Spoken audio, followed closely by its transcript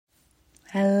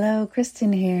Hello,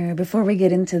 Kristen here. Before we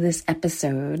get into this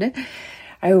episode,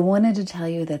 I wanted to tell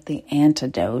you that The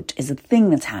Antidote is a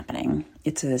thing that's happening.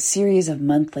 It's a series of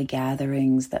monthly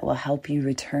gatherings that will help you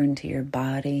return to your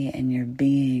body and your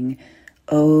being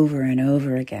over and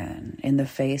over again in the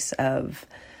face of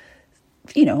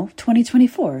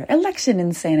 2024, election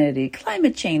insanity,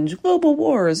 climate change, global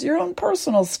wars, your own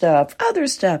personal stuff, other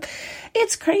stuff.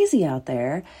 It's crazy out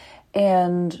there.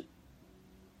 And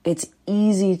it's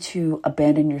easy to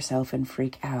abandon yourself and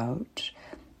freak out.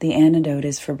 The antidote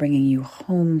is for bringing you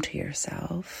home to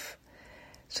yourself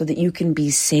so that you can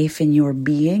be safe in your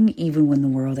being, even when the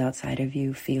world outside of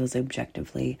you feels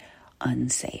objectively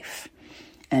unsafe.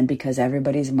 And because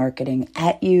everybody's marketing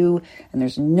at you and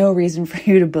there's no reason for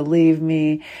you to believe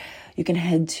me, you can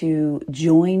head to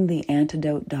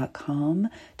jointheantidote.com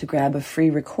to grab a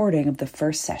free recording of the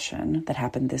first session that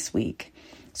happened this week,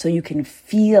 so you can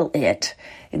feel it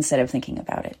instead of thinking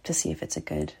about it to see if it's a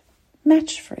good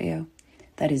match for you.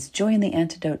 That is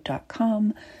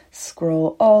jointheantidote.com.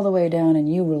 Scroll all the way down and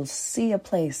you will see a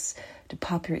place to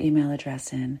pop your email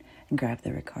address in and grab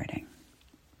the recording.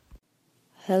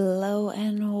 Hello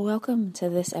and welcome to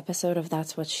this episode of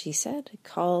That's What She Said,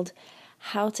 called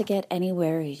How to Get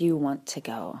Anywhere You Want to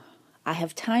Go. I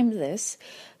have timed this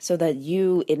so that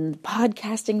you in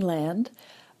podcasting land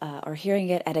are hearing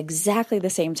it at exactly the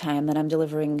same time that I'm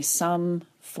delivering some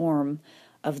form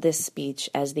of this speech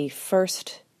as the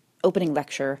first opening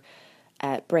lecture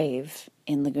at Brave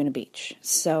in Laguna Beach.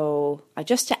 So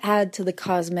just to add to the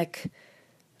cosmic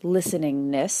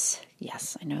listeningness,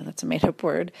 yes, I know that's a made-up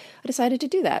word, I decided to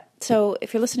do that. So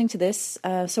if you're listening to this,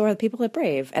 so are the people at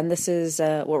Brave. And this is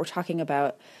what we're talking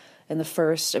about in the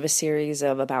first of a series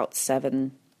of about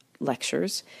 7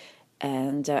 lectures.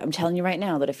 And I'm telling you right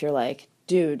now that if you're like,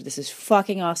 dude, this is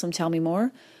fucking awesome, tell me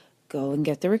more, go and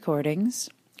get the recordings.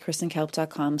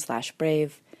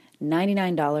 KristenKelp.com/brave,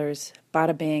 $99,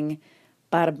 bada bing,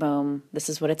 bada boom. This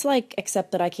is what it's like,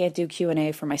 except that I can't do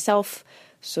Q&A for myself,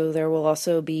 so there will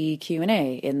also be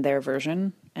Q&A in their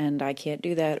version, and I can't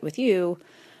do that with you.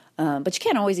 But you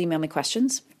can always email me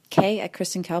questions,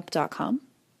 k@KristenKelp.com.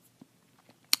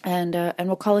 And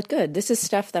we'll call it good. This is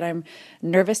stuff that I'm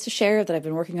nervous to share, that I've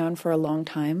been working on for a long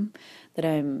time, that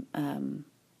I'm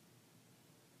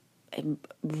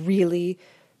really,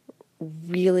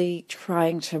 really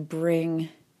trying to bring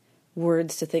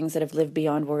words to things that have lived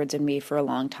beyond words in me for a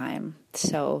long time.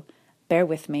 So bear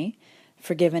with me,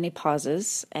 forgive any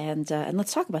pauses, and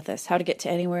let's talk about this, how to get to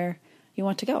anywhere you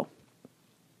want to go.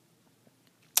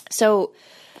 So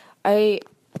I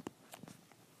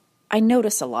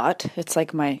notice a lot. It's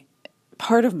like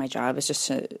part of my job is just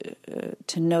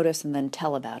to notice and then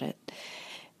tell about it.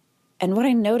 And what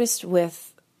I noticed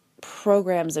with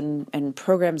programs and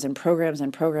programs and programs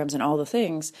and programs and all the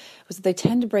things was that they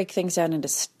tend to break things down into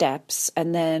steps.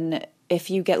 And then if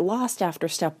you get lost after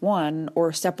step 1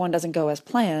 or step 1 doesn't go as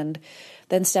planned,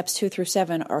 then steps 2 through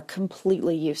 7 are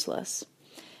completely useless.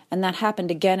 And that happened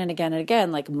again and again and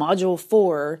again. Like module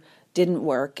 4 didn't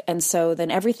work. And so then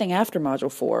everything after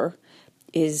module 4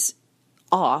 is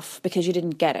off because you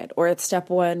didn't get it. Or at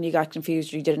step 1, you got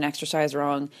confused, you did an exercise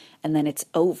wrong, and then it's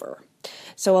over.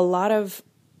 So a lot of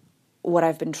what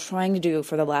I've been trying to do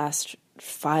for the last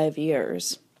 5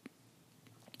 years,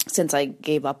 since I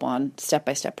gave up on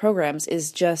step-by-step programs,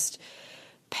 is just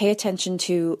pay attention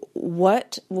to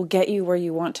what will get you where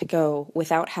you want to go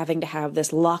without having to have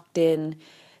this locked-in,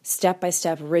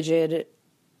 step-by-step, rigid,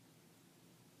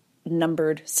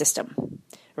 numbered system,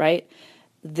 right?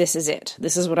 This is it.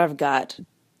 This is what I've got.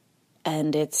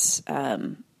 And it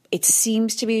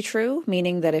seems to be true,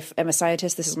 meaning that if I'm a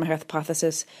scientist, this is my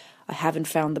hypothesis, I haven't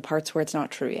found the parts where it's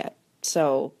not true yet.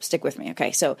 So stick with me.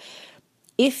 Okay. So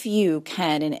if you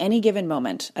can, in any given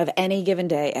moment of any given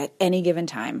day at any given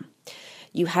time,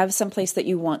 you have someplace that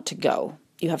you want to go.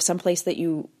 You have someplace that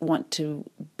you want to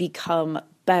become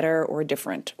better or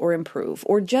different or improve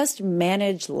or just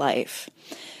manage life.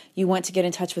 You want to get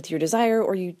in touch with your desire,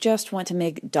 or you just want to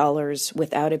make dollars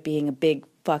without it being a big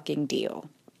fucking deal.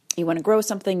 You want to grow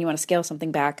something, you want to scale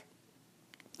something back,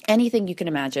 anything you can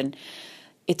imagine.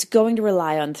 It's going to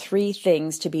rely on 3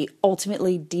 things to be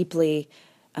ultimately deeply,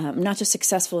 not just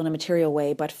successful in a material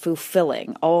way, but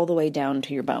fulfilling all the way down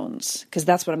to your bones. Because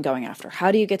that's what I'm going after.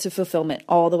 How do you get to fulfillment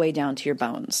all the way down to your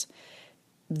bones?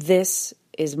 This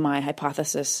is my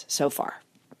hypothesis so far.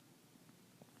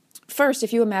 First,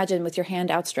 if you imagine with your hand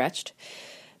outstretched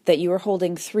that you are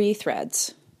holding 3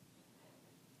 threads,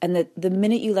 and that the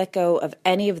minute you let go of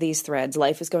any of these threads,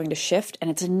 life is going to shift, and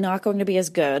it's not going to be as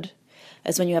good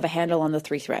as when you have a handle on the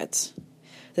 3 threads.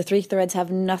 The 3 threads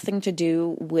have nothing to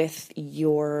do with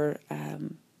your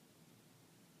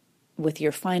with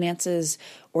your finances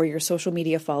or your social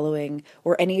media following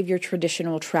or any of your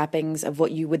traditional trappings of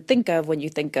what you would think of when you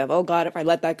think of, oh God, if I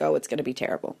let that go, it's going to be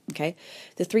terrible. Okay.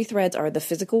 The three threads are the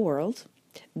physical world,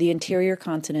 the interior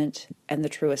continent, and the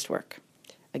truest work.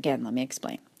 Again, let me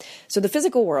explain. So the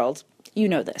physical world, you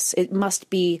know this, it must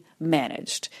be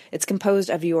managed. It's composed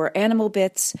of your animal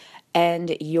bits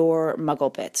and your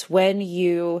muggle bits.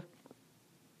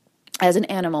 As an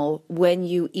animal, when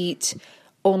you eat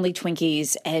only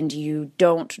Twinkies and you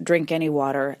don't drink any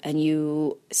water and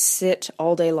you sit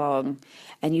all day long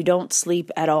and you don't sleep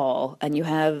at all and you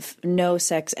have no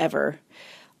sex ever,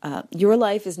 your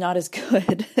life is not as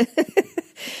good,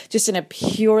 just in a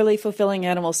purely fulfilling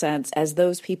animal sense, as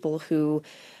those people who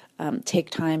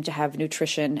take time to have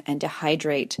nutrition and to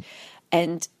hydrate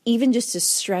and even just to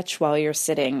stretch while you're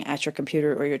sitting at your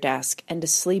computer or your desk and to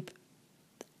sleep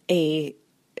a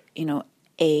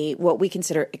what we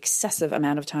consider excessive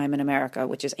amount of time in America,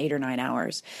 which is 8 or 9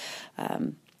 hours,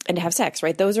 and to have sex,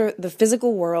 right? Those are the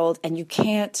physical world, and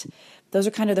those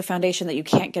are kind of the foundation that you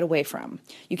can't get away from.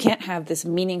 You can't have this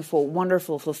meaningful,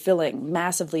 wonderful, fulfilling,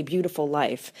 massively beautiful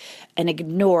life and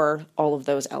ignore all of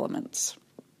those elements,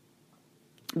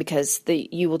 because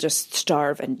you will just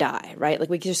starve and die, right? Like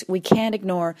we can't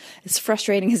ignore, as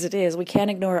frustrating as it is, we can't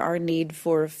ignore our need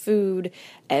for food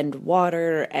and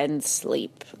water and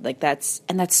sleep. That's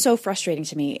so frustrating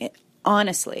to me,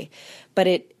 honestly. But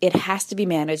it has to be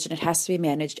managed, and it has to be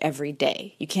managed every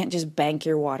day. You can't just bank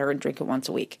your water and drink it once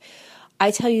a week.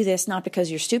 I tell you this not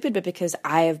because you're stupid, but because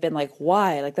I have been like,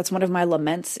 why? Like, that's one of my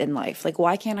laments in life. Like,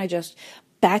 why can't I just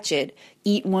batch it,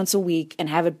 eat once a week, and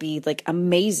have it be like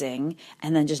amazing,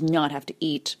 and then just not have to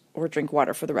eat or drink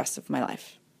water for the rest of my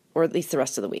life, or at least the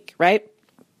rest of the week, right?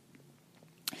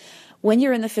 When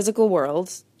you're in the physical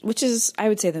world, which is, I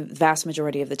would say, the vast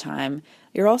majority of the time,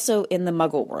 you're also in the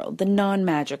muggle world, the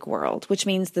non-magic world, which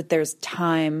means that there's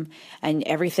time and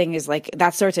everything is like,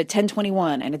 that starts at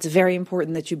 10:21, and it's very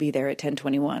important that you be there at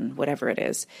 10:21, whatever it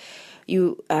is.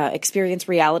 You experience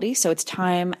reality, so it's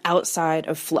time outside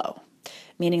of flow.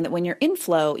 Meaning that when you're in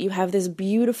flow, you have this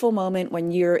beautiful moment when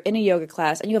you're in a yoga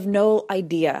class and you have no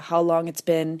idea how long it's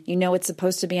been. You know it's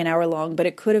supposed to be an hour long, but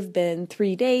it could have been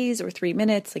 3 days or 3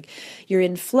 minutes. Like, you're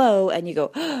in flow and you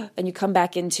go, and you come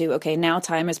back into, okay, now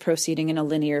time is proceeding in a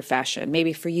linear fashion.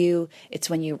 Maybe for you, it's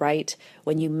when you write,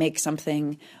 when you make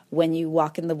something, when you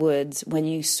walk in the woods, when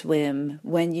you swim,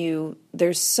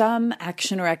 there's some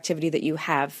action or activity that you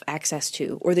have access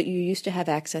to, or that you used to have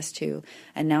access to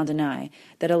and now deny,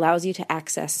 that allows you to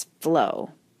access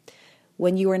flow.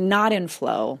 When you are not in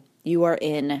flow, you are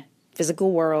in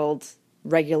physical world,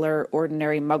 regular,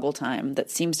 ordinary muggle time that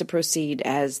seems to proceed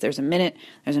as there's a minute,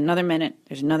 there's another minute,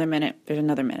 there's another minute, there's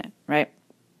another minute, right?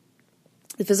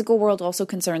 The physical world also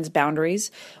concerns boundaries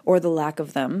or the lack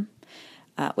of them,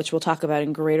 which we'll talk about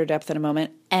in greater depth in a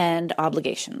moment, and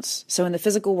obligations. So in the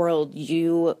physical world,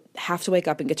 you have to wake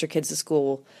up and get your kids to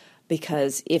school,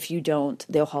 because if you don't,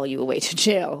 they'll haul you away to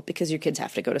jail because your kids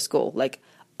have to go to school. Like,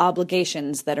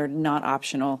 obligations that are not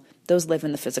optional, those live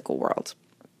in the physical world.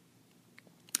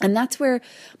 And that's where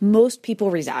most people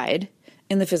reside,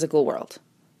 in the physical world.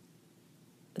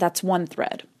 That's one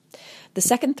thread. The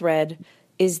second thread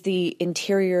is the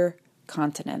interior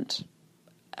continent.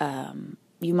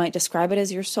 You might describe it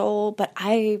as your soul, but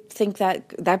I think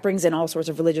that brings in all sorts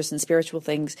of religious and spiritual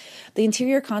things. The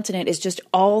interior continent is just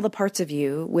all the parts of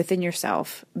you within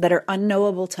yourself that are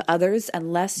unknowable to others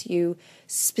unless you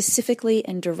specifically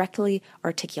and directly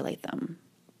articulate them.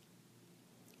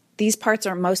 These parts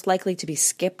are most likely to be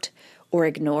skipped or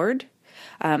ignored.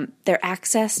 They're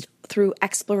accessed through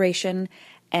exploration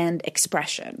and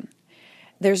expression.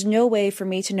 There's no way for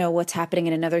me to know what's happening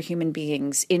in another human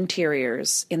being's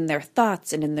interiors, in their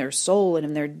thoughts and in their soul and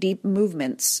in their deep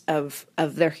movements of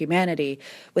their humanity,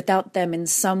 without them in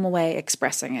some way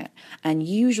expressing it. And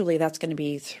usually that's going to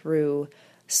be through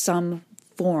some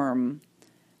form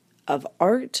of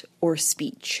art or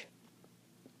speech.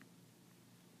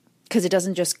 Because it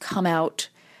doesn't just come out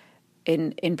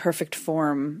in perfect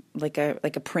form like a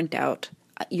printout.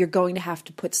 You're going to have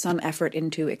to put some effort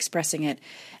into expressing it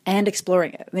and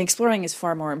exploring it. And the exploring is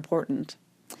far more important.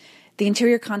 The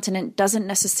interior continent doesn't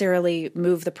necessarily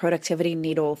move the productivity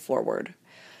needle forward.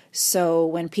 So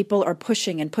when people are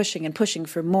pushing and pushing and pushing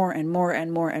for more and more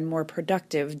and more and more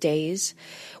productive days,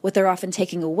 what they're often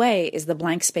taking away is the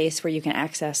blank space where you can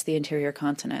access the interior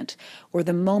continent, or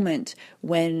the moment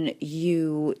when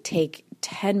you take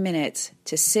 10 minutes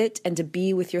to sit and to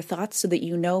be with your thoughts so that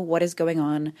you know what is going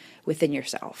on within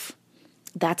yourself.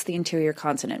 That's the interior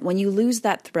continent. When you lose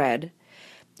that thread,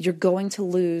 you're going to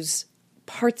lose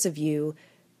parts of you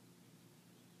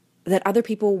that other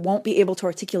people won't be able to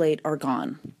articulate are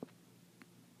gone,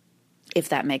 if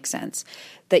that makes sense.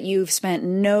 That you've spent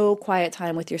no quiet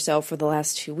time with yourself for the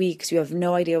last 2 weeks. You have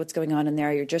no idea what's going on in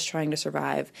there. You're just trying to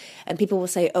survive. And people will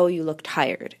say, oh, you look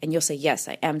tired. And you'll say, yes,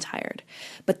 I am tired.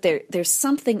 But there's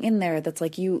something in there that's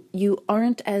like you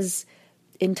aren't as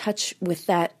in touch with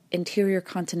that interior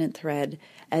continent thread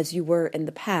as you were in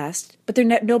the past, but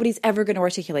nobody's ever going to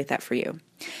articulate that for you.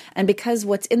 And because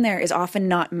what's in there is often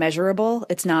not measurable,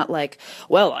 it's not like,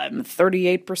 well, I'm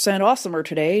 38% awesomer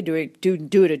today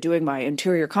doing my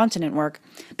interior continent work,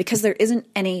 because there isn't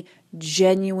any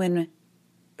genuine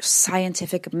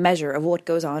scientific measure of what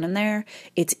goes on in there,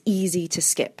 it's easy to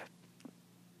skip.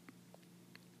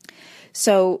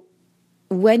 So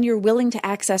when you're willing to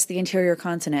access the interior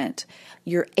continent,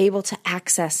 you're able to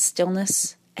access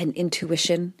stillness and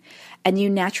intuition, and you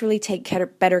naturally take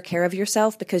better care of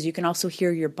yourself because you can also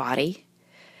hear your body.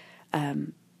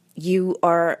 You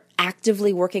are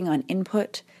actively working on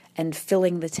input and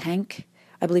filling the tank.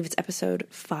 I believe it's episode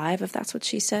 5, if that's what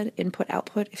she said, input,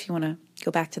 output, if you want to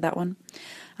go back to that one.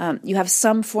 You have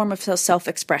some form of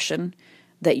self-expression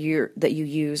that you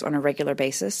use on a regular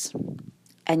basis,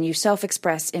 and you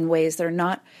self-express in ways that are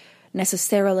not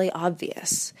necessarily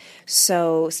obvious.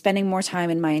 So spending more time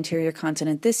in my interior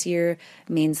continent this year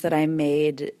means that I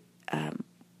made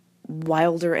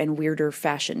wilder and weirder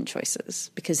fashion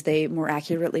choices because they more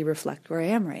accurately reflect where I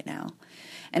am right now.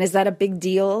 And is that a big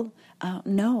deal?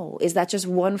 No. Is that just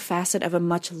one facet of a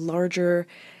much larger,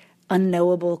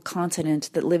 unknowable continent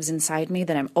that lives inside me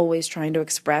that I'm always trying to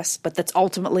express, but that's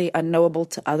ultimately unknowable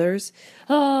to others?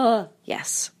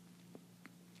 Yes.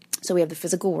 So we have the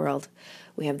physical world.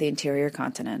 We have the interior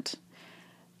continent.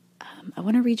 I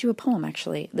want to read you a poem,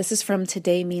 actually. This is from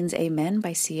Today Means Amen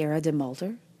by Sierra de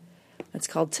Mulder. It's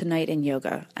called Tonight in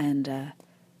Yoga, and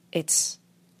it's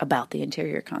about the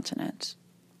interior continent.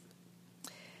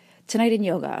 Tonight in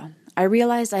yoga, I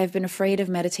realized I have been afraid of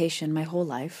meditation my whole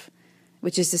life,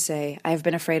 which is to say, I have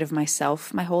been afraid of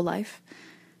myself my whole life,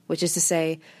 which is to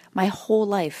say, my whole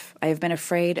life I have been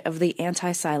afraid of the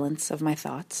anti-silence of my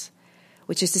thoughts,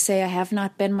 which is to say, I have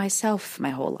not been myself my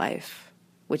whole life,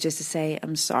 which is to say,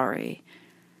 I'm sorry,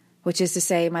 which is to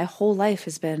say, my whole life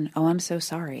has been, oh, I'm so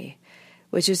sorry,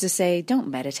 which is to say, don't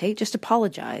meditate, just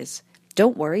apologize.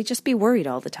 Don't worry, just be worried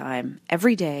all the time,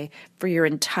 every day, for your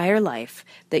entire life,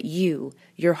 that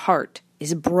your heart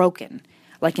is broken,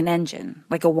 like an engine,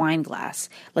 like a wine glass,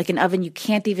 like an oven you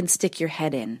can't even stick your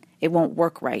head in. It won't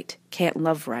work right, can't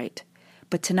love right.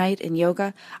 But tonight in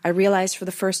yoga, I realized for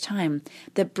the first time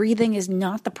that breathing is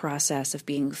not the process of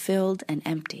being filled and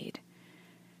emptied.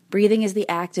 Breathing is the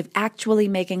act of actually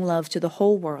making love to the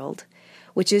whole world,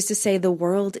 which is to say the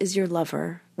world is your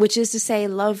lover, which is to say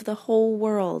love the whole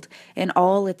world in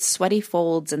all its sweaty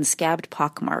folds and scabbed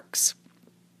pockmarks,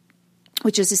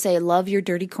 which is to say love your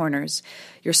dirty corners,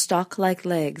 your stalk-like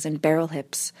legs and barrel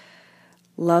hips.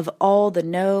 Love all the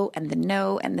no and the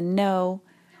no and the no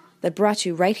that brought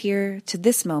you right here to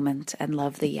this moment, and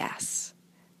love the yes.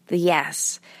 The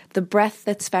yes, the breath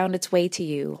that's found its way to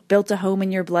you, built a home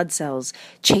in your blood cells,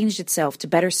 changed itself to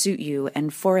better suit you,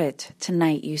 and for it,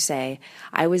 tonight you say,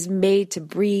 I was made to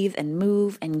breathe and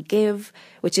move and give,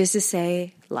 which is to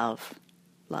say, love,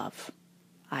 love.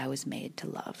 I was made to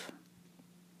love.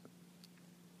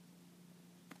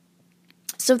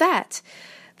 So that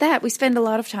we spend a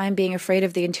lot of time being afraid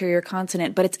of the interior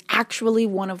continent, but it's actually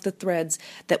one of the threads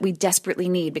that we desperately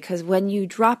need, because when you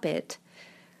drop it,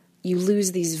 you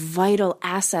lose these vital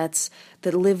assets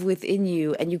that live within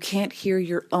you, and you can't hear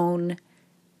your own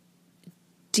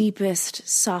deepest,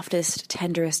 softest,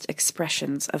 tenderest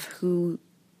expressions of who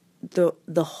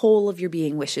the whole of your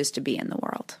being wishes to be in the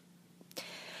world.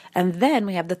 And then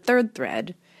we have the third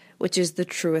thread, which is the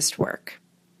truest work.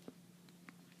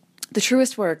 The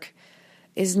truest work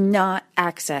is not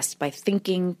accessed by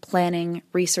thinking, planning,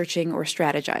 researching, or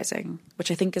strategizing, which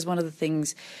I think is one of the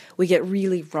things we get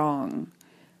really wrong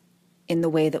in the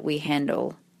way that we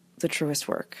handle the truest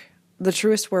work. The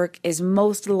truest work is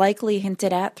most likely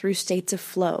hinted at through states of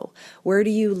flow. Where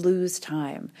do you lose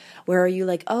time? Where are you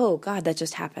like, oh, God, that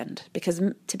just happened? Because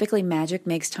typically magic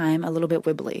makes time a little bit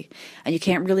wibbly, and you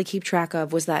can't really keep track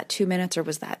of, was that 2 minutes or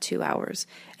was that 2 hours?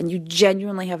 And you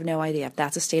genuinely have no idea if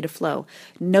that's a state of flow.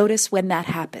 Notice when that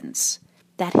happens.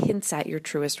 That hints at your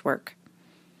truest work.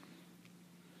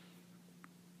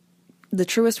 The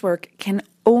truest work can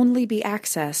only be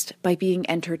accessed by being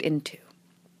entered into.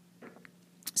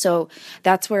 So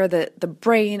that's where the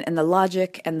brain and the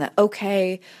logic and the,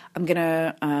 okay, I'm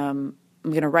gonna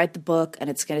write the book and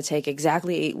it's gonna take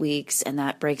exactly 8 weeks, and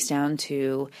that breaks down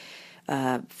to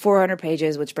 400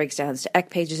 pages, which breaks down to X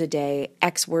pages a day,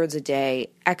 X words a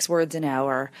day, X words an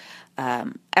hour,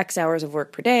 X hours of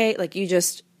work per day. Like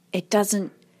the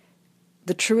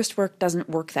truest work doesn't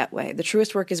work that way. The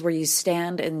truest work is where you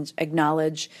stand and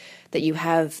acknowledge that you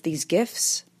have these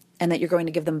gifts and that you're going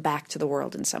to give them back to the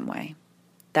world in some way.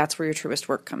 That's where your truest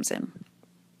work comes in.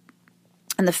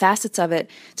 And the facets of it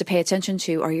to pay attention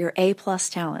to are your A+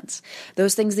 talents.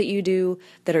 Those things that you do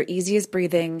that are easy as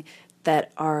breathing,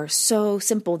 that are so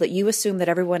simple that you assume that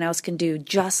everyone else can do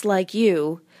just like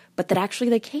you, but that actually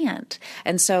they can't.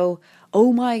 And so,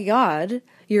 oh my God,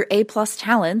 your A+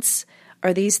 talents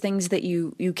are these things that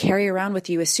you carry around with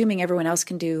you, assuming everyone else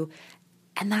can do.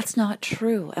 And that's not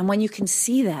true. And when you can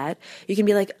see that, you can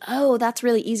be like, oh, that's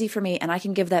really easy for me, and I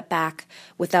can give that back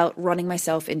without running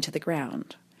myself into the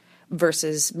ground.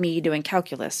 Versus me doing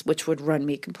calculus, which would run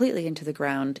me completely into the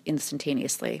ground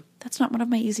instantaneously. That's not one of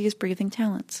my easiest breathing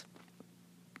talents.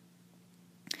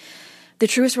 The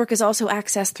truest work is also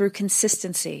accessed through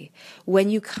consistency. When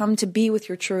you come to be with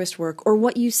your truest work, or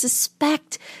what you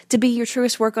suspect to be your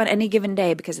truest work on any given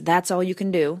day, because that's all you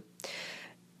can do,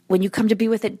 when you come to be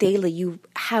with it daily, you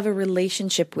have a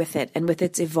relationship with it and with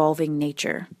its evolving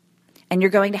nature. And you're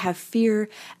going to have fear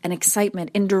and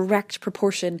excitement in direct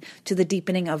proportion to the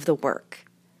deepening of the work.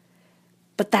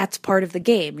 But that's part of the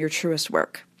game, your truest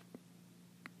work.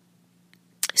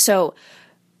 So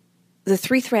the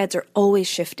 3 threads are always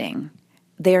shifting.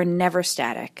 They are never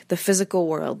static. The physical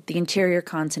world, the interior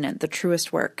continent, the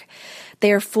truest work.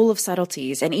 They are full of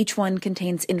subtleties, and each one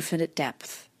contains infinite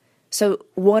depth. So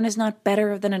one is not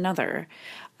better than another.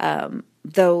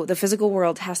 Though the physical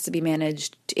world has to be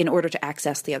managed in order to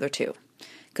access the other two.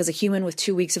 Because a human with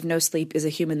 2 weeks of no sleep is a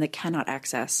human that cannot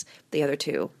access the other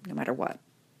two, no matter what.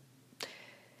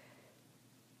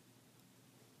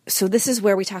 So this is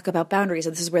where we talk about boundaries,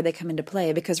 and this is where they come into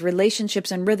play, because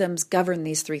relationships and rhythms govern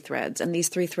these 3 threads, and these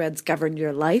 3 threads govern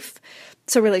your life.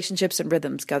 So relationships and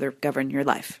rhythms govern your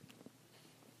life.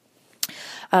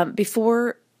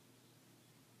 Before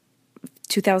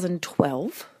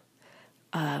 2012...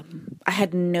 I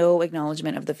had no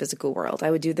acknowledgement of the physical world.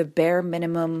 I would do the bare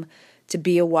minimum to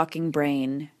be a walking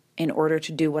brain in order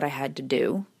to do what I had to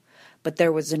do. But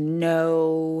there was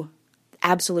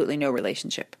absolutely no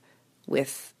relationship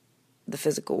with the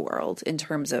physical world in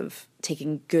terms of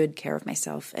taking good care of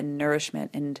myself and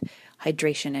nourishment and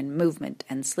hydration and movement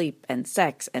and sleep and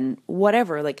sex and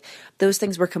whatever. Like, those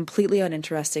things were completely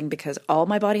uninteresting because all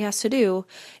my body has to do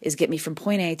is get me from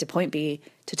point A to point B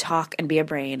to talk and be a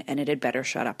brain, and it had better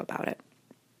shut up about it.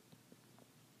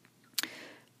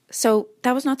 So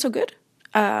that was not so good.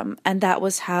 And that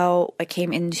was how I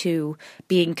came into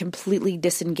being completely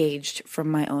disengaged from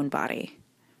my own body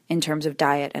in terms of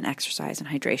diet and exercise and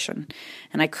hydration.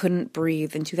 And I couldn't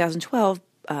breathe in 2012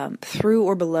 through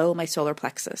or below my solar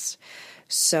plexus.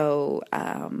 So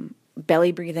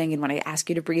belly breathing, and when I ask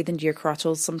you to breathe into your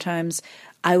crotchals sometimes,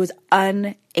 I was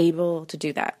unable to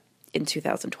do that in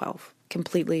 2012.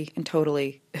 Completely and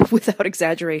totally, without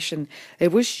exaggeration.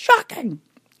 It was shocking,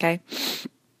 okay?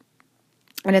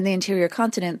 And in the interior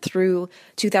continent through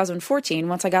 2014,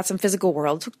 once I got some physical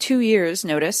world, it took 2 years,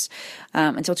 notice,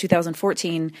 until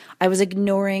 2014, I was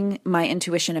ignoring my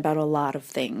intuition about a lot of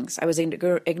things. I was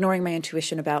ignoring my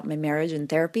intuition about my marriage and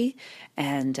therapy,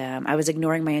 and I was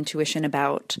ignoring my intuition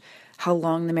about how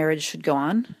long the marriage should go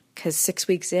on, because 6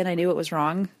 weeks in, I knew it was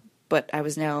wrong, but I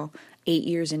was now 8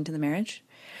 years into the marriage.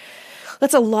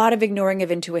 That's a lot of ignoring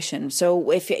of intuition. So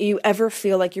if you ever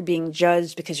feel like you're being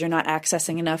judged because you're not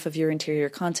accessing enough of your interior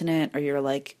continent, or you're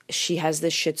like, she has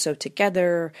this shit so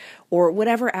together, or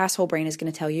whatever asshole brain is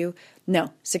going to tell you,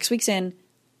 no, 6 weeks in,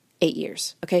 8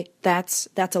 years. Okay, that's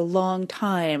a long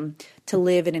time to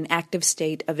live in an active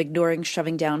state of ignoring,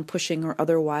 shoving down, pushing, or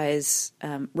otherwise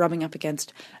rubbing up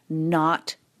against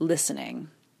not listening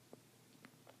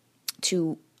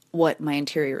to what my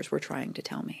interiors were trying to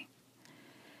tell me.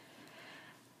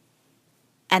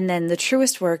 And then the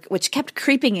truest work, which kept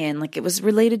creeping in, like it was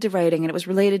related to writing and it was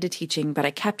related to teaching, but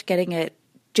I kept getting it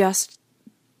just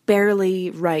barely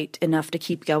right enough to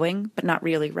keep going, but not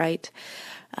really right,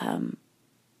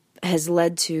 has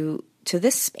led to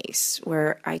this space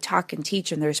where I talk and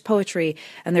teach, and there's poetry,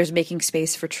 and there's making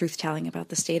space for truth-telling about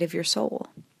the state of your soul.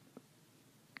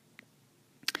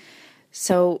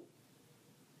 So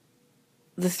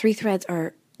the 3 threads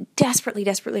are desperately,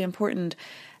 desperately important,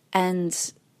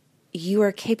 and you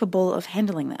are capable of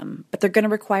handling them, but they're going to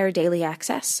require daily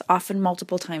access, often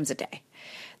multiple times a day.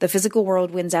 The physical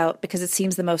world wins out because it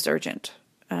seems the most urgent,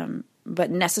 but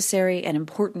necessary and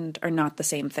important are not the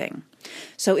same thing.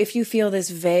 So if you feel this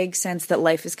vague sense that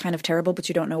life is kind of terrible, but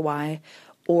you don't know why,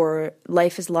 or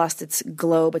life has lost its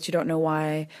glow, but you don't know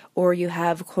why, or you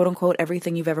have quote unquote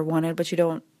everything you've ever wanted, but you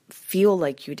don't feel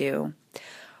like you do.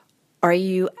 Are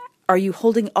you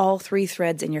holding all three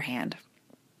threads in your hand?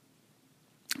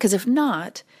 Because if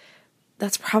not,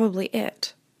 that's probably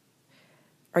it.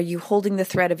 Are you holding the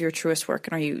thread of your truest work,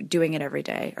 and are you doing it every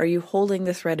day? Are you holding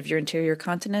the thread of your interior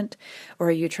continent, or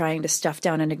are you trying to stuff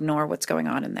down and ignore what's going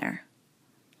on in there?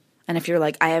 And if you're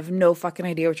like, I have no fucking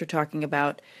idea what you're talking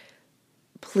about,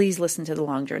 please listen to the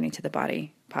Long Journey to the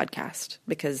Body podcast,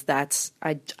 because that's,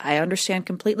 I understand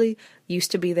completely,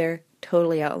 used to be there,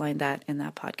 totally outlined that in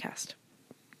that podcast.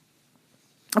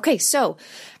 Okay, so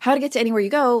how to get to anywhere you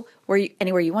go,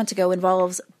 anywhere you want to go,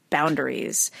 involves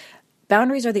boundaries.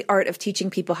 Boundaries are the art of teaching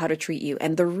people how to treat you.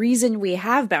 And the reason we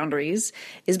have boundaries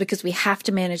is because we have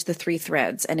to manage the three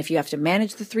threads. And if you have to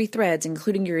manage the three threads,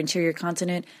 including your interior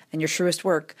continent and your truest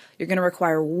work, you're going to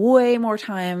require way more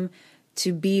time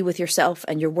to be with yourself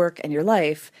and your work and your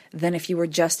life than if you were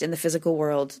just in the physical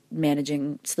world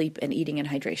managing sleep and eating and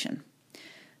hydration.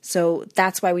 So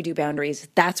that's why we do boundaries.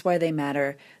 That's why they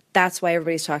matter. That's why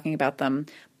everybody's talking about them.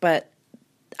 But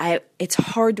it's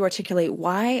hard to articulate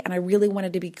why, and I really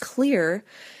wanted to be clear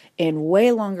in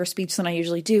way longer speech than I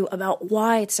usually do about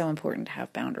why it's so important to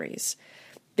have boundaries.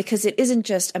 Because it isn't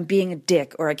just I'm being a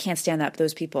dick, or I can't stand that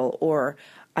those people, or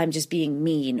I'm just being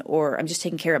mean, or I'm just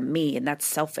taking care of me and that's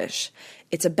selfish.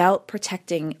 It's about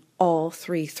protecting all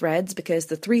three threads, because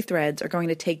the three threads are going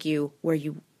to take you where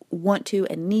you want to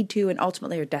and need to and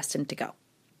ultimately are destined to go.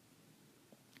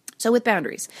 So with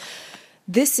boundaries,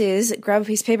 this is, grab a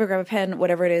piece of paper, grab a pen,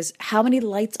 whatever it is, how many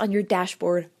lights on your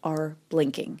dashboard are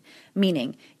blinking?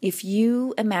 Meaning, if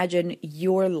you imagine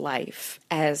your life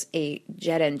as a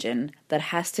jet engine that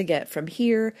has to get from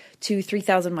here to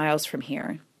 3,000 miles from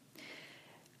here,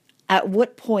 at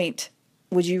what point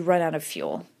would you run out of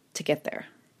fuel to get there?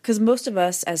 Because most of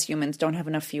us as humans don't have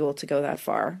enough fuel to go that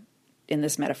far in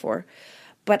this metaphor.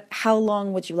 But how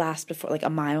long would you last before, like a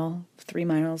mile, 3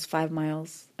 miles, 5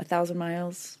 miles, 1,000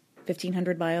 miles,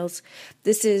 1,500 miles?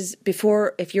 This is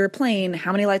before, if you're a plane,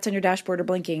 how many lights on your dashboard are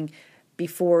blinking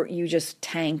before you just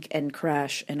tank and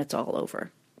crash and it's all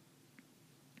over?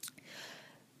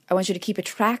 I want you to keep a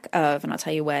track of, and I'll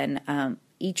tell you when,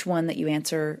 each one that you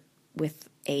answer with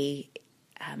a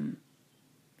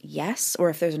yes,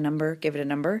 or if there's a number, give it a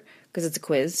number, because it's a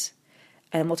quiz.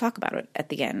 And we'll talk about it at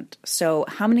the end. So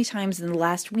how many times in the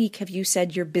last week have you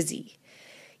said you're busy?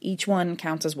 Each one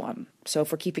counts as one. So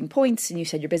if we're keeping points and you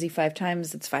said you're busy 5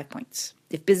 times, it's 5 points.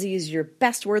 If busy is your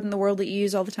best word in the world that you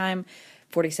use all the time,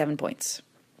 47 points.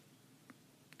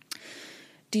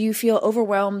 Do you feel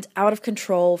overwhelmed, out of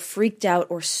control, freaked out,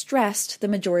 or stressed the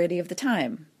majority of the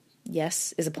time?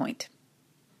 Yes is a point.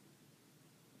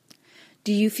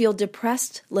 Do you feel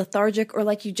depressed, lethargic, or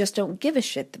like you just don't give a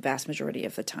shit the vast majority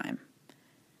of the time?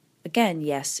 Again,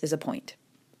 yes is a point.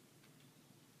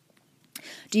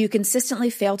 Do you consistently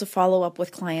fail to follow up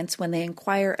with clients when they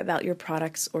inquire about your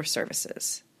products or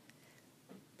services?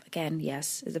 Again,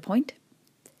 yes is a point.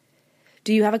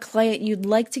 Do you have a client you'd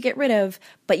like to get rid of,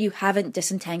 but you haven't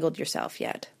disentangled yourself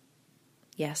yet?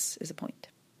 Yes is a point.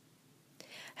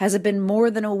 Has it been more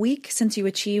than a week since you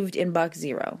achieved inbox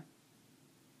 0?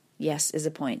 Yes is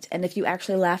a point. And if you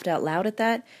actually laughed out loud at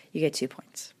that, you get 2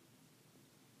 points.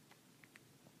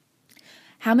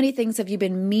 How many things have you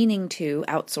been meaning to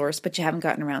outsource, but you haven't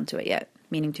gotten around to it yet?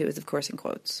 Meaning to is, of course, in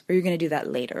quotes. Or you're going to do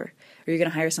that later. Or you're going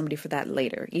to hire somebody for that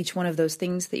later. Each one of those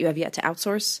things that you have yet to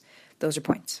outsource, those are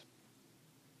points.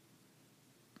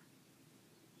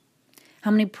 How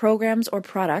many programs or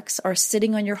products are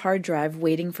sitting on your hard drive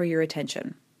waiting for your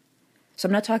attention? So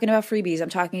I'm not talking about freebies. I'm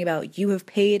talking about you have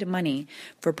paid money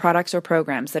for products or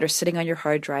programs that are sitting on your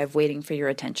hard drive waiting for your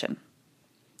attention.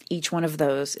 Each one of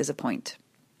those is a point.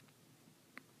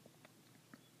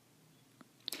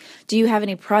 Do you have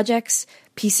any projects,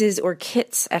 pieces, or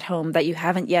kits at home that you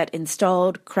haven't yet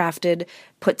installed, crafted,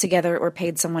 put together, or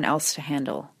paid someone else to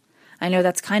handle? I know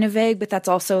that's kind of vague, but that's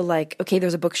also like, okay,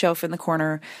 there's a bookshelf in the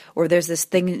corner, or there's this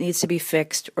thing that needs to be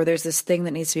fixed, or there's this thing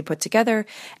that needs to be put together.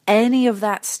 Any of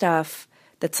that stuff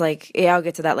that's like, yeah, I'll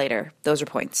get to that later. Those are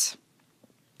points.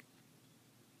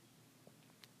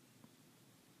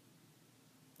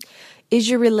 Is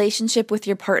your relationship with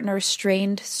your partner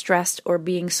strained, stressed, or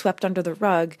being swept under the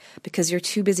rug because you're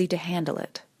too busy to handle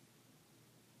it?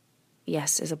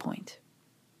 Yes is a point.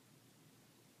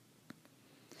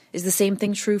 Is the same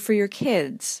thing true for your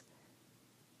kids?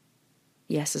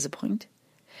 Yes is a point.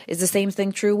 Is the same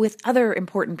thing true with other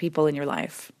important people in your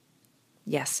life?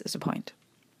 Yes is a point.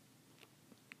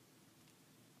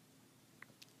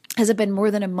 Has it been more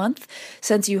than a month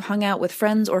since you hung out with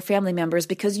friends or family members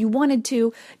because you wanted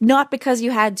to, not because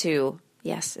you had to?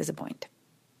 Yes is a point.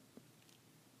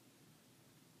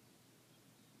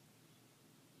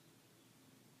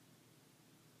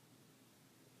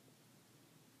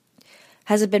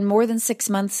 Has it been more than 6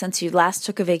 months since you last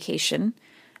took a vacation,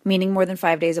 meaning more than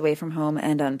 5 days away from home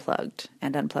and unplugged?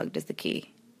 And unplugged is the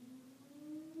key.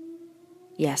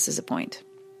 Yes is a point.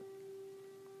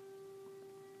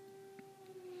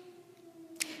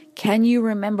 Can you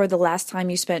remember the last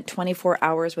time you spent 24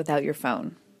 hours without your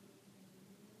phone?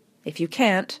 If you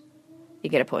can't, you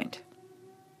get a point.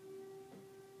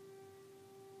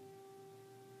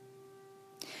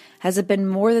 Has it been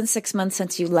more than 6 months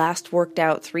since you last worked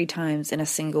out 3 times in a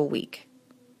single week?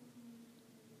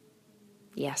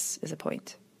 Yes is a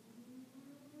point.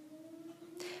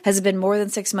 Has it been more than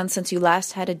 6 months since you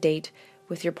last had a date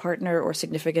with your partner or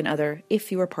significant other,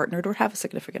 if you are partnered or have a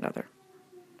significant other?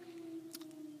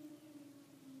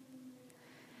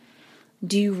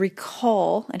 Do you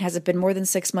recall, and has it been more than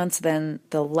 6 months than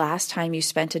the last time you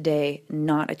spent a day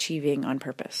not achieving on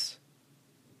purpose?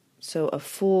 So a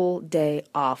full day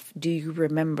off. Do you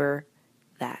remember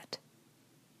that?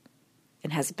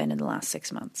 And has it been in the last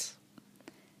 6 months?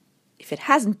 If it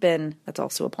hasn't been, that's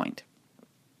also a point.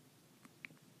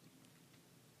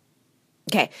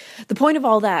 Okay, the point of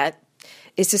all that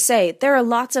is to say there are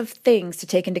lots of things to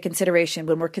take into consideration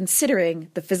when we're considering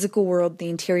the physical world, the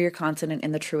interior continent,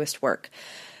 and the truest work.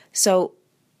 So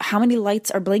how many lights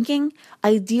are blinking?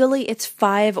 Ideally, it's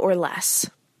 5 or less.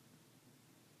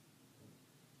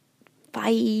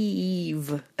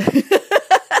 5.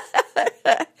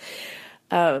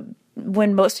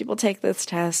 When most people take this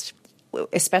test,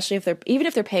 especially even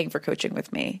if they're paying for coaching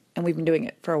with me, and we've been doing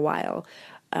it for a while,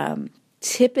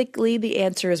 typically the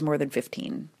answer is more than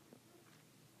 15.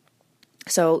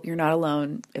 So you're not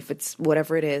alone. If it's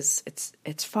whatever it is,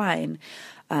 it's fine.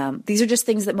 These are just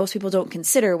things that most people don't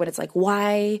consider when it's like,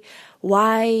 why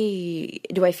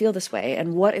do I feel this way?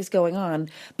 And what is going on?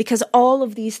 Because all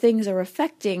of these things are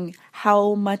affecting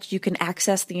how much you can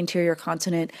access the interior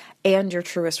continent and your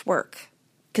truest work.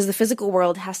 Because the physical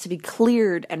world has to be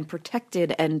cleared and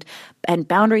protected and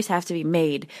boundaries have to be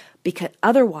made, because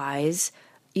otherwise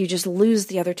you just lose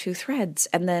the other 2 threads.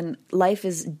 And then life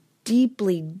is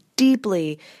deeply,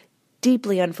 deeply,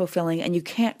 deeply unfulfilling, and you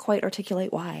can't quite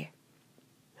articulate why.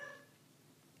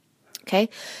 Okay?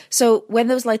 So when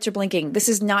those lights are blinking, this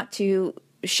is not to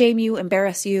shame you,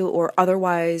 embarrass you, or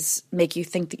otherwise make you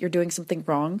think that you're doing something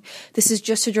wrong. This is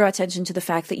just to draw attention to the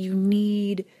fact that you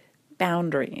need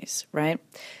boundaries, right?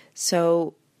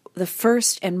 So the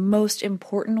first and most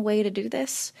important way to do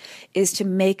this is to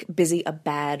make busy a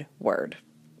bad word.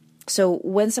 So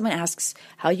when someone asks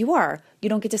how you are, you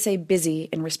don't get to say busy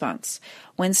in response.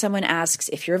 When someone asks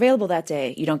if you're available that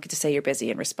day, you don't get to say you're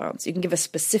busy in response. You can give a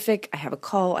specific, I have a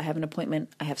call, I have an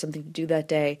appointment, I have something to do that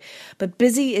day. But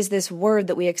busy is this word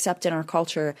that we accept in our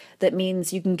culture that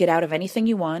means you can get out of anything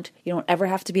you want. You don't ever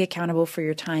have to be accountable for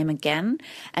your time again.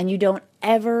 And you don't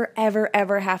ever, ever,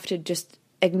 ever have to just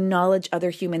acknowledge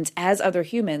other humans as other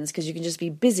humans, because you can just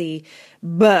be busy.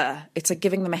 It's like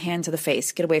giving them a hand to the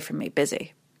face. Get away from me,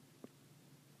 busy.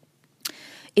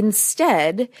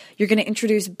 Instead, you're going to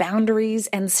introduce boundaries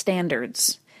and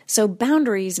standards. So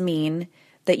boundaries mean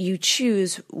that you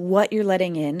choose what you're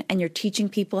letting in and you're teaching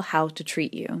people how to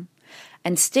treat you.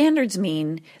 And standards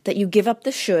mean that you give up the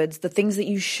shoulds, the things that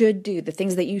you should do, the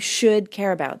things that you should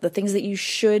care about, the things that you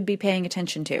should be paying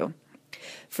attention to,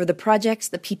 for the projects,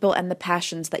 the people, and the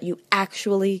passions that you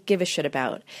actually give a shit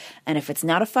about. And if it's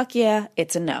not a fuck yeah,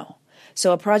 it's a no.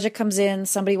 So a project comes in,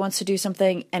 somebody wants to do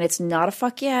something, and it's not a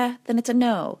fuck yeah, then it's a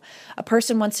no. A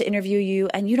person wants to interview you,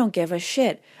 and you don't give a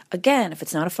shit. Again, if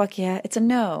it's not a fuck yeah, it's a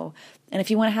no. And if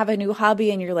you want to have a new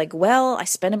hobby, and you're like, well, I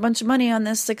spent a bunch of money on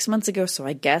this 6 months ago, so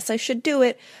I guess I should do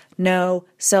it. No,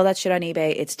 sell that shit on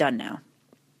eBay. It's done now.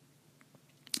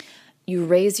 You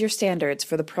raise your standards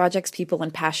for the projects, people,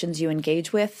 and passions you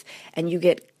engage with, and you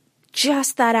get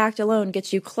just that act alone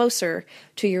gets you closer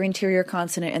to your interior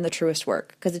continent and the truest work,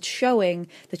 because it's showing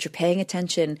that you're paying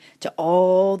attention to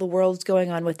all the worlds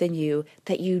going on within you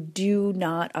that you do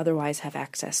not otherwise have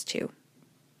access to.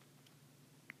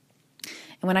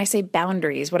 And when I say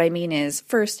boundaries, what I mean is,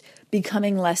 first,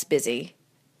 becoming less busy,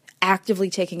 actively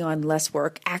taking on less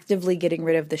work, actively getting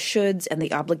rid of the shoulds and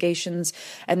the obligations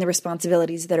and the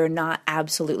responsibilities that are not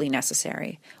absolutely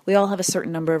necessary. We all have a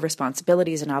certain number of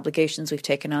responsibilities and obligations we've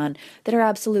taken on that are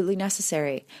absolutely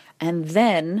necessary. And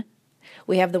then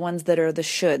we have the ones that are the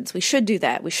shoulds. We should do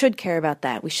that. We should care about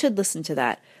that. We should listen to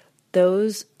that.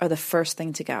 Those are the first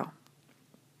thing to go.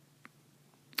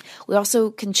 We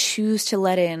also can choose to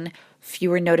let in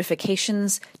fewer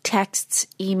notifications, texts,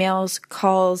 emails,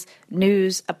 calls,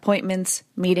 news, appointments,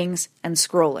 meetings, and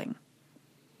scrolling.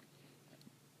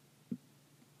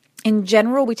 In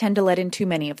general, we tend to let in too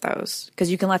many of those because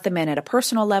you can let them in at a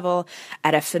personal level,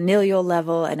 at a familial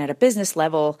level, and at a business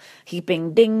level,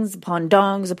 heaping dings upon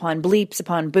dongs, upon bleeps,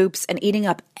 upon boops, and eating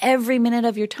up every minute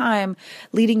of your time,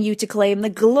 leading you to claim the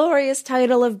glorious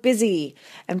title of busy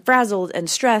and frazzled and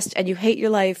stressed, and you hate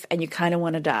your life and you kind of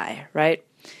want to die, right?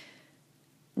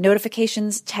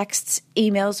 Notifications, texts,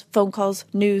 emails, phone calls,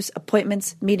 news,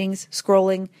 appointments, meetings,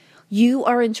 scrolling. You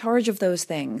are in charge of those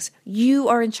things. You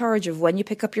are in charge of when you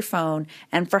pick up your phone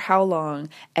and for how long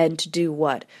and to do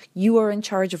what. You are in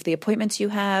charge of the appointments you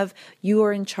have. You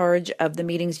are in charge of the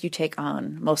meetings you take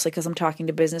on, mostly because I'm talking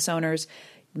to business owners.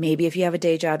 Maybe if you have a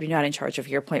day job, you're not in charge of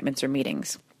your appointments or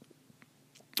meetings.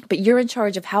 But you're in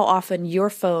charge of how often your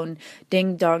phone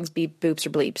ding, dongs, beep, boops,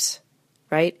 or bleeps,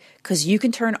 right? Because you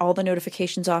can turn all the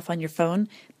notifications off on your phone.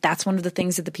 That's one of the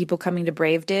things that the people coming to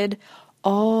Brave did.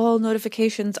 All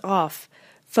notifications off,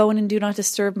 phone in do not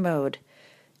disturb mode.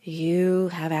 You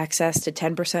have access to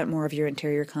 10% more of your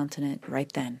interior continent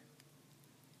right then.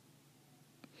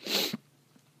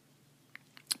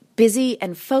 Busy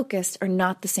and focused are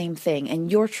not the same thing,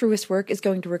 and your truest work is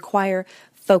going to require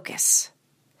focus.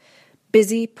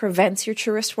 Busy prevents your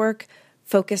truest work,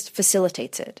 focused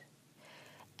facilitates it.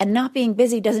 And not being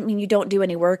busy doesn't mean you don't do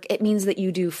any work. It means that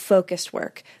you do focused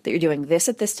work, that you're doing this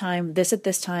at this time, this at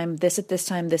this time, this at this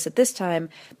time, this at this time,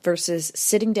 versus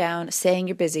sitting down, saying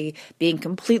you're busy, being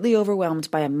completely overwhelmed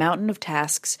by a mountain of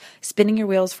tasks, spinning your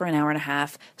wheels for an hour and a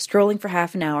half, scrolling for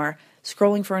half an hour,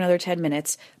 scrolling for another 10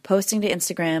 minutes, posting to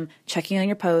Instagram, checking on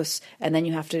your posts, and then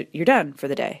you're done for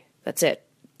the day. That's it.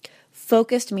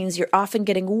 Focused means you're often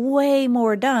getting way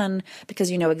more done because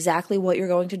you know exactly what you're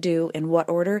going to do in what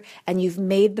order, and you've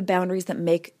made the boundaries that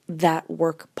make that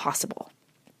work possible.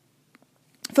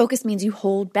 Focus means you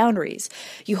hold boundaries.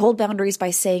 You hold boundaries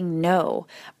by saying no,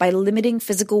 by limiting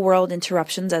physical world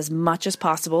interruptions as much as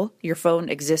possible. Your phone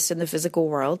exists in the physical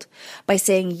world. By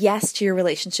saying yes to your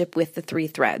relationship with the 3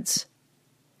 threads.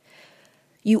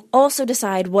 You also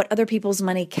decide what other people's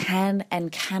money can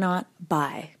and cannot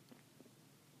buy.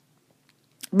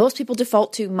 Most people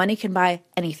default to money can buy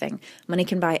anything. Money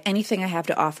can buy anything I have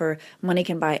to offer. Money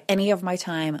can buy any of my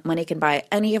time. Money can buy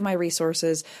any of my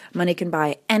resources. Money can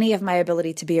buy any of my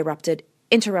ability to be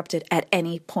interrupted at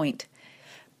any point.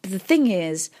 But the thing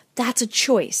is, that's a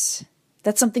choice.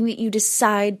 That's something that you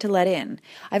decide to let in.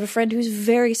 I have a friend who's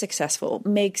very successful,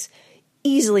 makes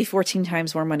easily 14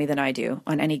 times more money than I do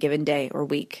on any given day or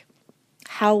week.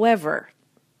 However,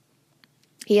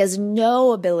 he has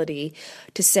no ability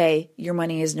to say, your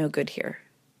money is no good here.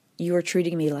 You are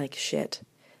treating me like shit.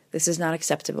 This is not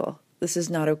acceptable. This is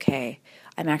not okay.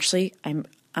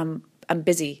 I'm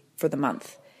busy for the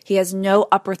month. He has no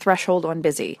upper threshold on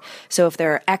busy. So if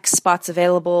there are X spots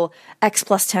available, X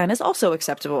plus 10 is also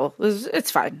acceptable.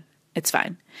 It's fine. It's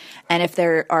fine. And if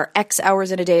there are X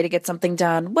hours in a day to get something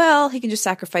done, well, he can just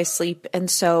sacrifice sleep. And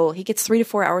so he gets 3 to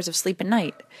 4 hours of sleep a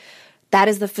night. That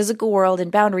is the physical world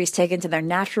and boundaries taken to their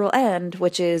natural end,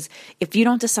 which is if you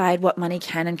don't decide what money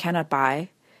can and cannot buy,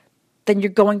 then you're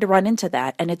going to run into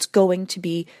that and it's going to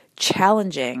be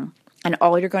challenging. And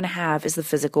all you're going to have is the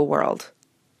physical world.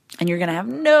 And you're going to have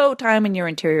no time in your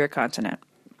interior continent.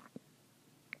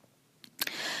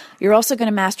 You're also going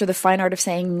to master the fine art of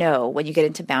saying no when you get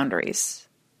into boundaries.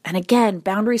 And again,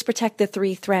 boundaries protect the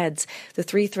 3 threads. The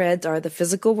 3 threads are the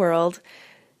physical world,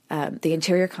 the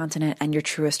interior continent, and your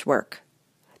truest work.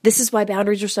 This is why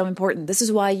boundaries are so important. This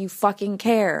is why you fucking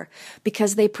care.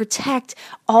 Because they protect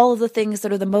all of the things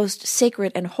that are the most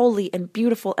sacred and holy and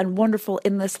beautiful and wonderful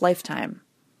in this lifetime.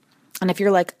 And if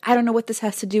you're like, I don't know what this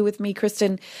has to do with me,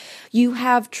 Kristen, you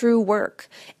have true work.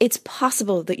 It's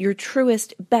possible that your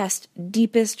truest, best,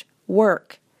 deepest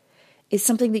work is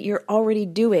something that you're already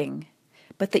doing,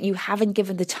 but that you haven't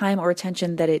given the time or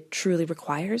attention that it truly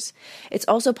requires. It's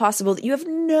also possible that you have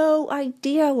no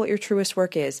idea what your truest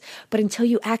work is, but until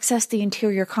you access the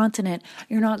interior continent,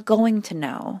 you're not going to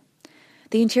know.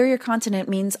 The interior continent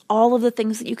means all of the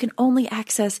things that you can only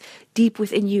access deep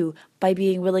within you by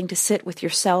being willing to sit with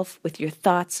yourself, with your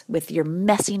thoughts, with your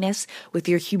messiness, with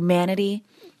your humanity.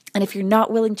 And if you're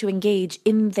not willing to engage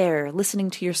in there, listening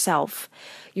to yourself,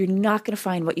 you're not going to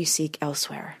find what you seek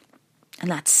elsewhere. And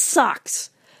that sucks.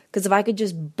 Because if I could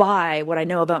just buy what I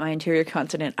know about my interior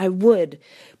continent, I would.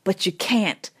 But you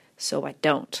can't, so I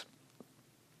don't.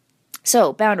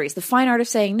 So, boundaries. The fine art of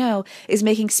saying no is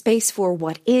making space for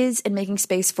what is and making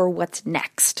space for what's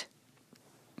next.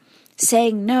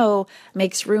 Saying no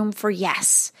makes room for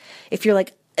yes. If you're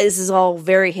like, this is all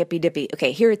very hippy-dippy.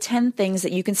 Okay, here are 10 things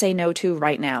that you can say no to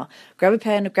right now. Grab a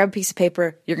pen, grab a piece of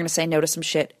paper. You're going to say no to some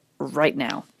shit right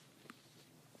now.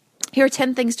 Here are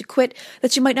 10 things to quit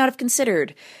that you might not have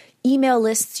considered. Email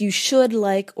lists you should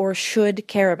like or should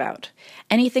care about.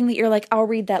 Anything that you're like, I'll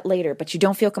read that later, but you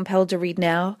don't feel compelled to read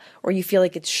now, or you feel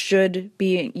like it should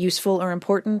be useful or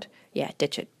important, yeah,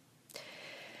 ditch it.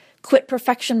 Quit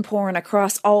perfection porn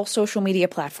across all social media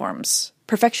platforms.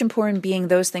 Perfection porn being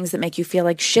those things that make you feel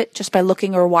like shit just by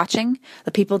looking or watching.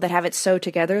 The people that have it so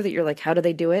together that you're like, how do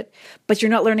they do it? But you're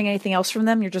not learning anything else from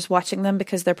them. You're just watching them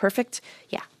because they're perfect.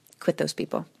 Yeah, quit those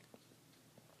people.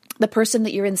 The person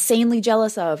that you're insanely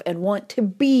jealous of and want to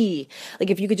be.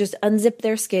 Like if you could just unzip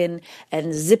their skin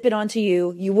and zip it onto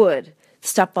you, you would.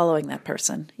 Stop following that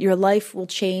person. Your life will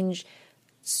change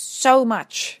so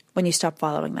much when you stop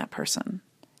following that person.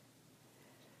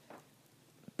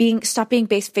 Stop being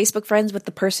Facebook friends with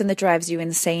the person that drives you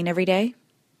insane every day.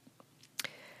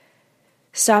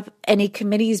 Stop any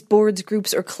committees, boards,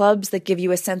 groups, or clubs that give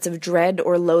you a sense of dread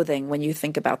or loathing when you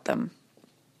think about them.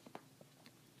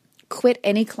 Quit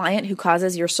any client who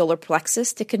causes your solar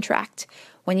plexus to contract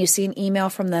when you see an email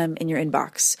from them in your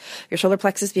inbox. Your solar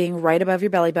plexus being right above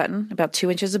your belly button, about 2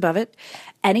 inches above it.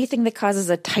 Anything that causes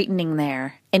a tightening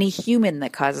there, any human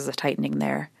that causes a tightening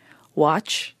there,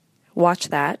 watch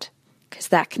that. Because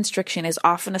that constriction is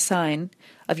often a sign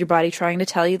of your body trying to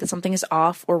tell you that something is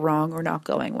off or wrong or not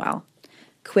going well.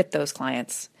 Quit those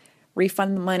clients.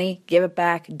 Refund the money, give it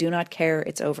back, do not care,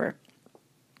 it's over.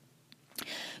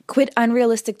 Quit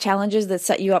unrealistic challenges that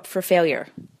set you up for failure,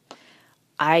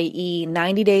 i.e.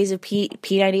 90 days of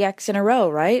P90X in a row,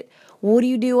 right? What do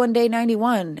you do on day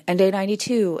 91 and day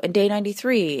 92 and day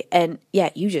 93? And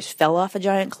yeah, you just fell off a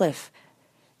giant cliff.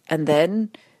 And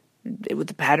then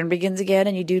the pattern begins again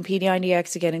and you do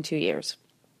P90X again in 2 years.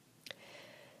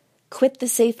 Quit the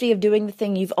safety of doing the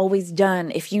thing you've always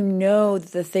done if you know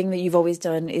that the thing that you've always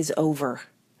done is over.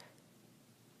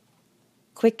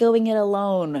 Quit going it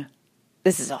alone.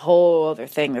 This is a whole other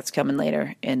thing that's coming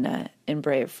later in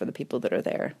Brave for the people that are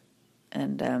there.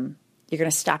 And you're going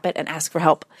to stop it and ask for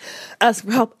help. Ask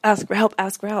for help, ask for help,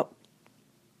 ask for help.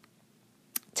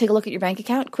 Take a look at your bank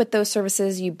account. Quit those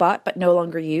services you bought but no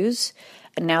longer use.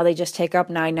 And now they just take up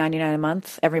 $9.99 a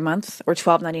month, every month, or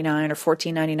 $12.99 or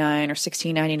 $14.99 or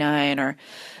 $16.99 or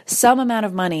some amount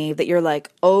of money that you're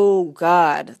like, oh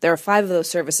God, there are 5 of those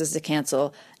services to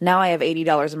cancel. Now I have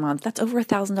 $80 a month. That's over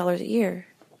 $1,000 a year.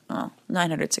 Oh,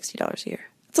 $960 a year.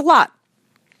 It's a lot.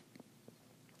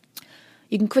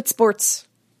 You can quit sports.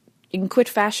 You can quit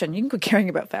fashion. You can quit caring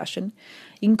about fashion.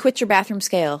 You can quit your bathroom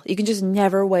scale. You can just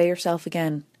never weigh yourself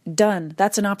again. Done.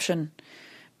 That's an option.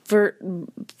 For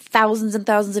thousands and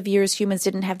thousands of years, humans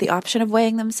didn't have the option of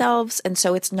weighing themselves, and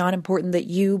so it's not important that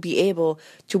you be able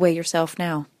to weigh yourself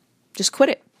now. Just quit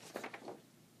it.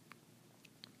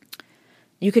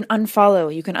 You can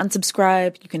unfollow, you can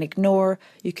unsubscribe, you can ignore,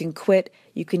 you can quit,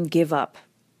 you can give up.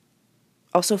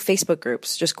 Also, Facebook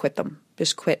groups, just quit them.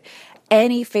 Just quit.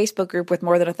 Any Facebook group with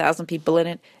more than 1,000 people in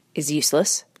it is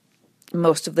useless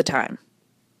most of the time.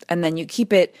 And then you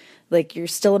keep it like you're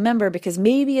still a member because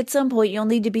maybe at some point you'll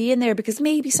need to be in there because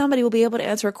maybe somebody will be able to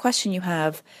answer a question you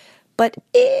have. But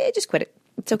just quit it.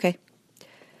 It's okay.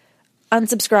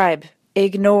 Unsubscribe.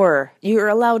 Ignore. You're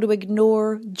allowed to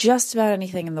ignore just about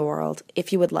anything in the world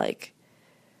if you would like.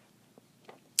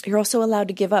 You're also allowed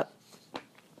to give up.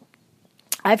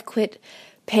 I've quit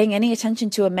paying any attention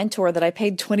to a mentor that I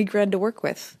paid $20,000 to work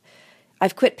with.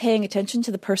 I've quit paying attention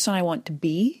to the person I want to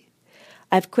be.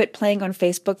 I've quit playing on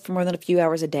Facebook for more than a few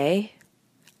hours a day.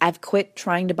 I've quit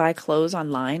trying to buy clothes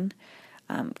online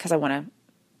because I want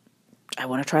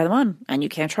to try them on, and you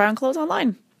can't try on clothes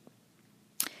online.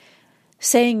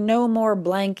 Saying no more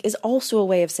blank is also a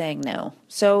way of saying no.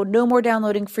 So no more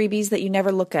downloading freebies that you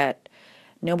never look at.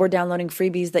 No more downloading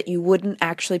freebies that you wouldn't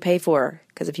actually pay for,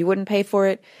 because if you wouldn't pay for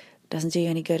it, it doesn't do you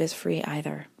any good as free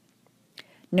either.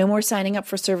 No more signing up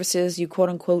for services you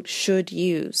quote-unquote should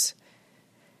use.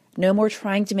 No more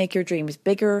trying to make your dreams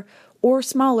bigger or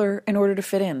smaller in order to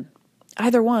fit in.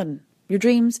 Either one. Your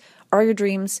dreams are your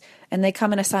dreams, and they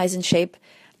come in a size and shape,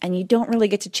 and you don't really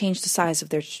get to change the size of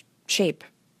their shape.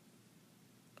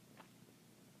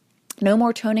 No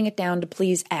more toning it down to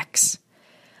please X.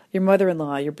 Your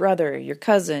mother-in-law, your brother, your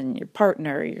cousin, your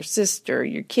partner, your sister,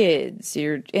 your kids,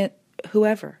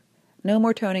 whoever. No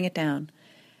more toning it down.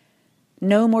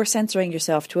 No more censoring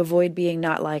yourself to avoid being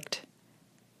not liked.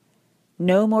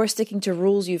 No more sticking to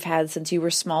rules you've had since you were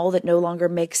small that no longer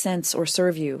make sense or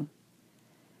serve you.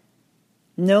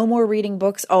 No more reading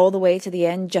books all the way to the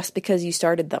end just because you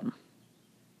started them.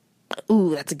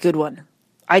 Ooh, that's a good one.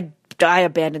 I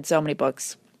abandoned so many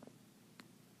books.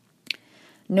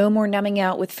 No more numbing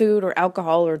out with food or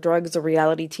alcohol or drugs or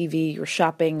reality TV or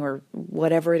shopping or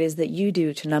whatever it is that you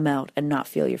do to numb out and not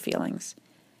feel your feelings.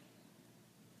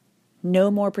 No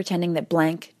more pretending that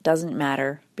blank doesn't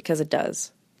matter, because it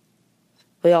does.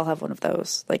 We all have one of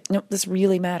those. Like, no, this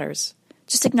really matters.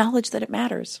 Just acknowledge that it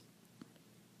matters.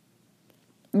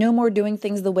 No more doing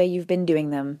things the way you've been doing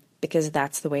them, because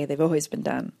that's the way they've always been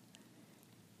done.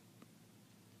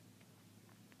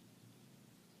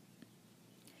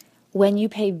 When you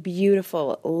pay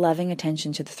beautiful, loving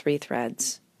attention to the three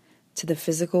threads, to the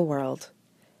physical world,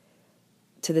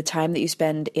 to the time that you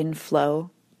spend in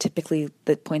flow, typically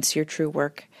that points to your true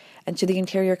work, and to the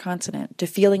interior consonant, to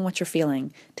feeling what you're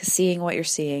feeling, to seeing what you're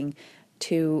seeing,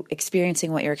 to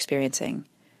experiencing what you're experiencing,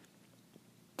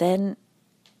 then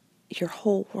your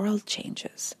whole world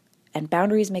changes. And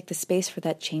boundaries make the space for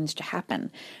that change to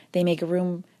happen. They make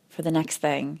room for the next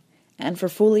thing, and for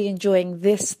fully enjoying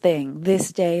this thing,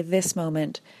 this day, this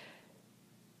moment,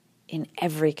 in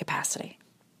every capacity.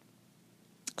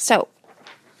 So,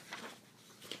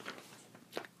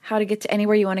 how to get to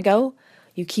anywhere you want to go?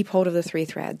 You keep hold of the three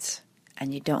threads,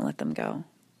 and you don't let them go.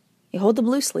 You hold them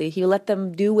loosely, you let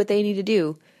them do what they need to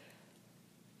do,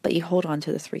 but you hold on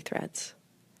to the three threads.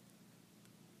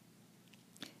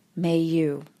 May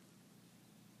you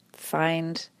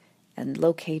find and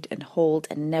locate and hold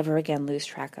and never again lose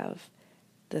track of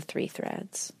the three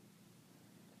threads.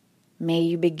 May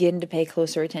you begin to pay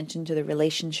closer attention to the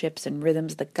relationships and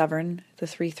rhythms that govern the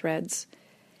three threads.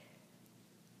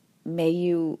 May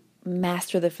you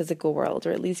master the physical world,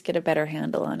 or at least get a better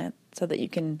handle on it, so that you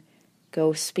can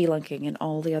go spelunking in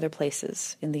all the other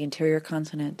places in the interior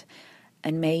continent.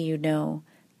 And may you know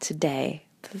today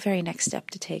the very next step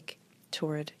to take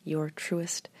toward your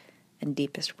truest and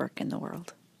deepest work in the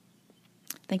world.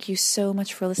 Thank you so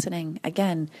much for listening.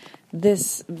 Again,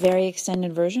 this very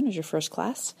extended version is your first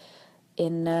class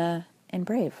in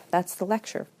Brave. That's the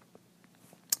lecture.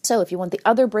 So if you want the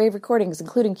other Brave recordings,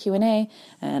 including Q&A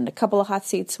and a couple of hot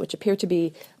seats, which appear to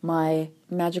be my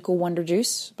magical wonder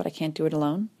juice, but I can't do it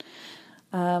alone,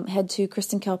 head to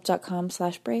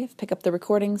kristenkelp.com/brave. Pick up the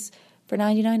recordings for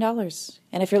 $99.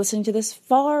 And if you're listening to this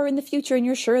far in the future and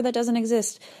you're sure that doesn't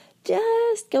exist,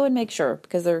 just go and make sure,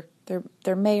 because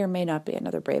there may or may not be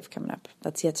another Brave coming up.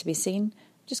 That's yet to be seen.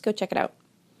 Just go check it out.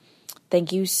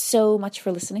 Thank you so much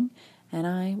for listening, and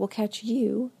I will catch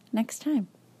you next time.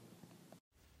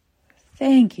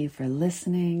 Thank you for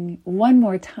listening. One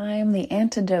more time, The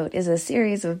Antidote is a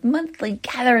series of monthly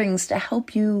gatherings to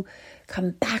help you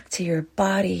come back to your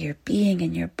body, your being,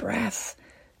 and your breath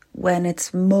when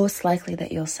it's most likely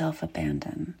that you'll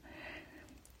self-abandon.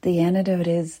 The antidote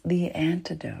is the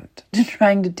antidote to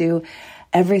trying to do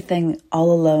everything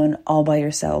all alone, all by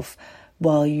yourself,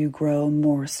 while you grow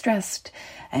more stressed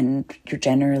and you're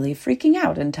generally freaking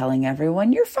out and telling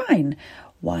everyone you're fine,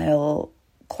 while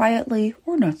quietly,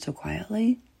 or not so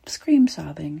quietly, scream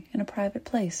sobbing in a private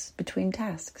place between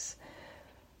tasks.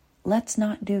 Let's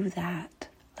not do that.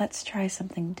 Let's try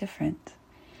something different.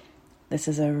 This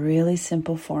is a really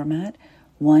simple format,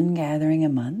 one gathering a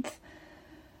month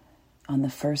on the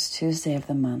first Tuesday of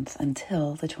the month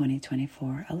until the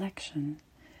 2024 election.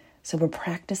 So we're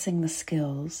practicing the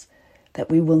skills that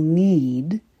we will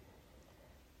need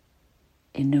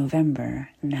in November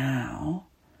now.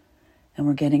 And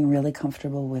we're getting really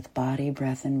comfortable with body,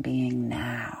 breath, and being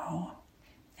now.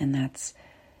 And that's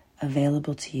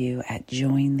available to you at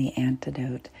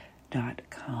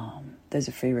jointheantidote.com. There's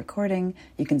a free recording.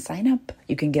 You can sign up.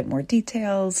 You can get more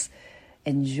details.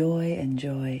 Enjoy,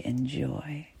 enjoy,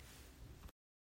 enjoy.